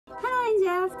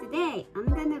off today. I'm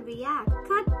gonna react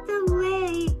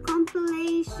Cutaway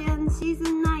Compilation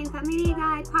Season 9 Family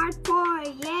Guy Part 4.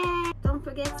 Yeah! Don't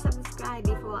forget to subscribe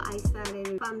before I start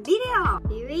a fun video.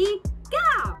 Here we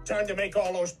go! Time to make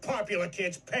all those popular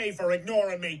kids pay for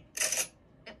ignoring me.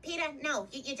 Peter, no,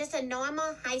 you're just a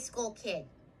normal high school kid.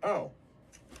 Oh.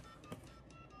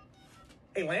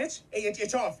 Hey, Lance? Hey,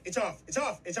 it's off. It's off. It's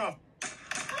off. It's off.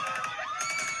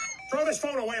 Throw this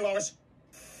phone away, Lois.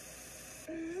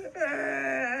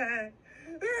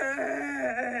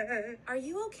 Are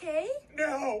you okay?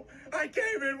 No, I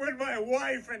came in with my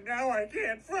wife and now I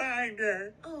can't find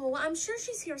her. Oh, I'm sure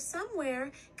she's here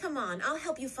somewhere. Come on, I'll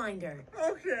help you find her.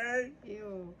 Okay.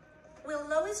 Ew. Will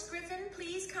Lois Griffin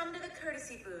please come to the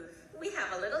courtesy booth? We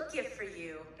have a little gift for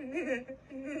you.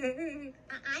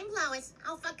 I'm Lois.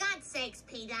 Oh, for God's sakes,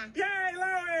 Peter. Yay,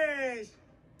 Lois!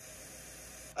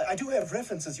 I do have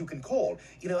references you can call.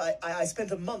 You know, I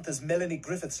spent a month as Melanie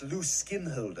Griffith's loose skin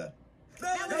holder.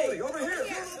 Melanie, over here.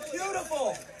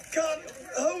 Beautiful! Can't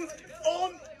hold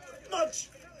on much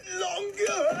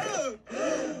longer!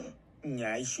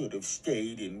 I should have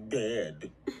stayed in bed.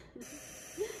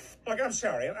 Look, I'm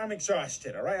sorry. I'm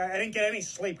exhausted, all right? I didn't get any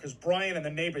sleep because Brian and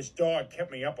the neighbor's dog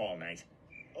kept me up all night.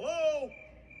 Hello?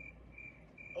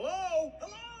 Hello?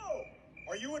 Hello?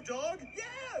 Are you a dog?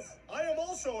 Yes! I am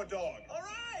also a dog. All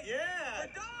right! Yeah!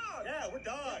 We're dogs! Yeah, we're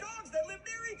dogs. We're dogs that live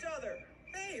near each other.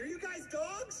 Hey, are you guys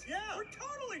dogs? Yeah. We're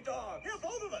totally dogs. Yeah,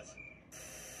 both of us.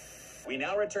 We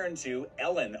now return to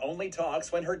Ellen only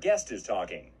talks when her guest is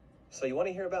talking. So you want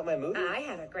to hear about my movie? I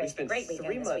had a great weekend this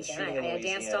weekend. I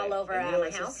danced Louisiana. all over And, you know, my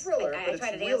it's a house. thriller, I but try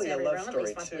to it's dance really in a every love room at story,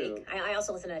 least once a too. week. I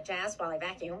also listen to jazz while I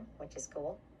vacuum, which is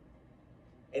cool.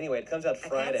 Anyway, it comes out My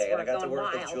Friday, cats and I were got to going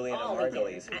work with wild Juliana all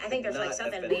Margulies. weekend. I think there's like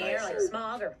something in the air, like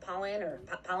smog or pollen or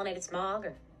pollinated smog.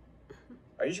 Or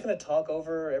Are you just going to talk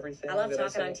over everything? I love that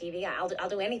talking say? on TV. I'll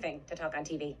do anything to talk on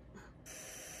TV.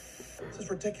 This is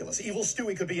ridiculous. Evil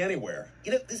Stewie could be anywhere.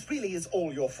 You know, this really is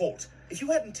all your fault. If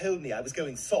you hadn't told me I was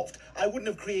going soft, I wouldn't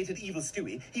have created Evil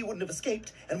Stewie, he wouldn't have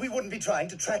escaped, and we wouldn't be trying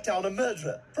to track down a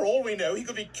murderer. For all we know, he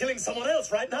could be killing someone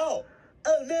else right now.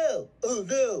 Oh no! Oh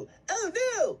no! Oh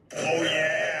no! Oh,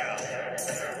 yeah!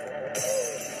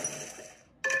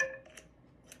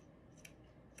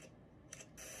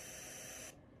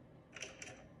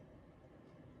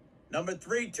 Number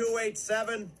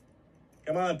 3287.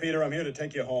 Come on, Peter, I'm here to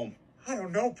take you home. I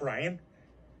don't know, Brian.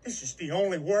 This is the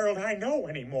only world I know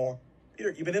anymore.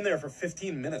 Peter, you've been in there for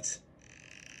 15 minutes.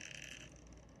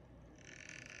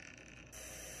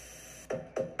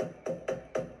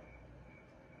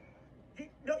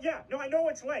 No, I know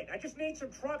it's late. I just need some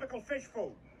tropical fish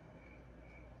food.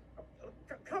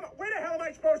 Come on, where the hell am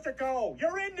I supposed to go?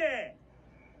 You're in there!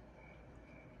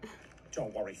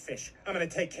 Don't worry, fish. I'm gonna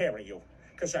take care of you.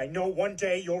 Because I know one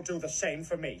day you'll do the same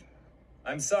for me.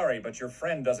 I'm sorry, but your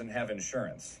friend doesn't have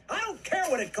insurance. I don't care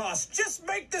what it costs. Just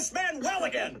make this man well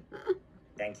again.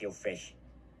 Thank you, fish.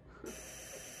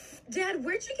 Dad,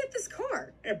 where'd you get this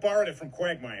car? I borrowed it from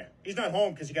Quagmire. He's not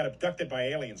home because he got abducted by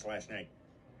aliens last night.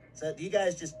 So, do you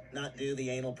guys just not do the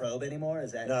anal probe anymore?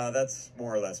 Is that... No, that's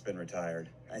more or less been retired.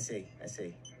 I see.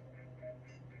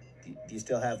 Do you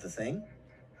still have the thing?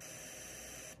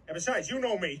 And besides, you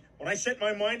know me. When I set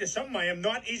my mind to something, I am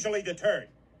not easily deterred.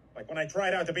 Like when I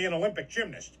tried out to be an Olympic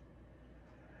gymnast.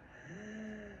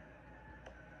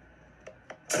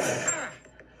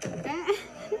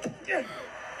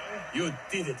 You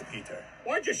did it, Peter.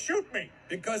 Why'd you shoot me?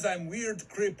 Because I'm weird,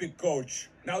 creepy coach.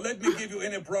 Now let me give you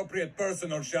inappropriate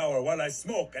personal shower while I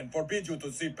smoke and forbid you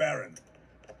to see parent.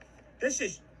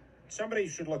 Somebody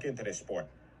should look into this sport.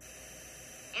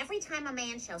 Every time a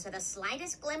man shows her the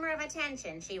slightest glimmer of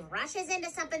attention, she rushes into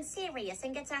something serious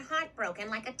and gets her heart broken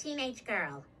like a teenage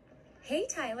girl. Hey,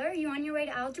 Tyler, you on your way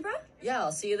to algebra? Yeah,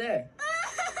 I'll see you there.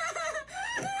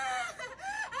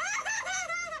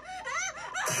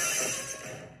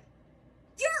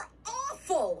 You're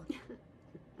awful!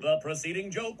 The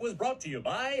preceding joke was brought to you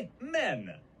by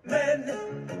Men. Men,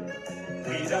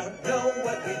 we don't know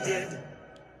what we did.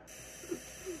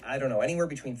 I don't know, anywhere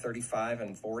between 35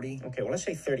 and 40. Okay, well, let's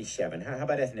say 37. How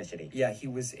about ethnicity? Yeah, he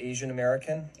was Asian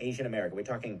American. Asian American. We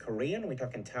talking Korean? We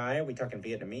talking Thai? We talking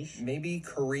Vietnamese? Maybe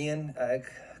Korean.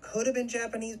 Could have been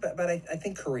Japanese, but I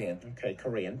think Korean. Okay,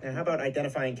 Korean. Now, how about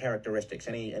identifying characteristics?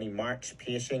 Any marks,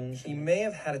 piercings? He may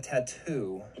have had a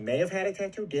tattoo. He may have had a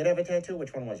tattoo? Did have a tattoo?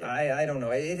 Which one was it? I don't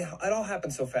know. It all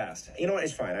happened so fast. You know what?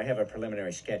 It's fine. I have a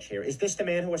preliminary sketch here. Is this the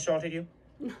man who assaulted you?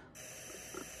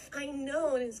 I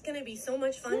know, and it's gonna be so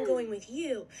much fun going with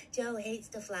you. Joe hates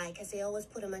to fly because they always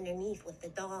put him underneath with the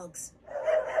dogs.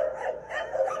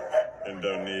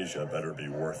 Indonesia better be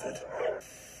worth it.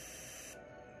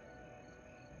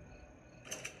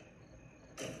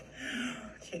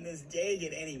 Can this day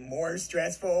get any more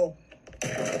stressful?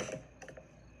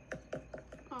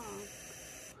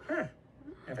 Huh.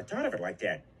 Never thought of it like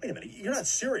that. Wait a minute, you're not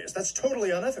serious. That's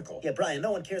totally unethical. Yeah, Brian,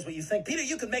 no one cares what you think. Peter,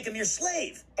 you could make him your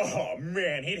slave. Oh,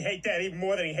 man, he'd hate that even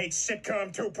more than he hates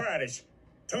sitcom two-parters.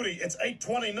 Tootie, it's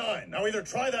 8:29. Now either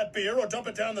try that beer or dump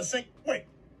it down the sink. Wait.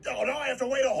 Oh, now I have to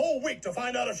wait a whole week to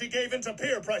find out if she gave in to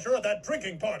peer pressure at that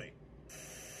drinking party.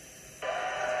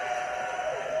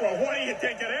 Well, what do you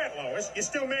think of that, Lois? You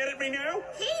still mad at me now?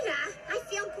 Peter, I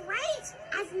feel great.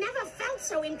 I've never felt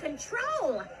so in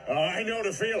control. Oh, I know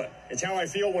the feeling. It's how I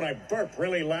feel when I burp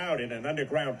really loud in an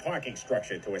underground parking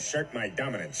structure to assert my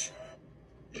dominance.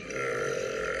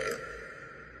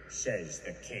 Says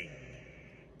the king.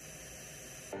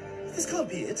 This can't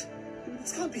be it.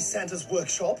 This can't be Santa's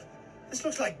workshop. This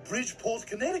looks like Bridgeport,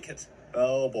 Connecticut.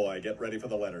 Oh, boy, get ready for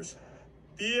the letters.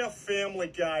 Dear Family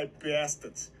Guy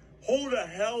bastards, who the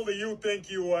hell do you think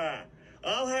you are?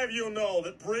 I'll have you know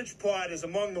that Bridgeport is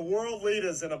among the world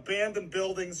leaders in abandoned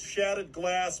buildings, shattered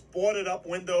glass, boarded up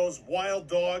windows, wild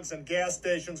dogs, and gas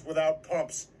stations without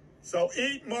pumps. So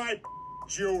eat my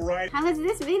Jew, right? How was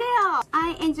this video?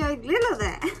 I enjoyed little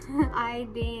bit. I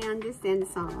didn't understand the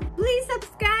song. Please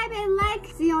subscribe and like.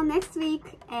 See you next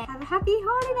week and have a happy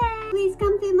holiday. Please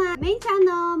come to my main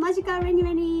channel, Magical Renny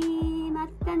Renny. ま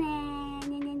たね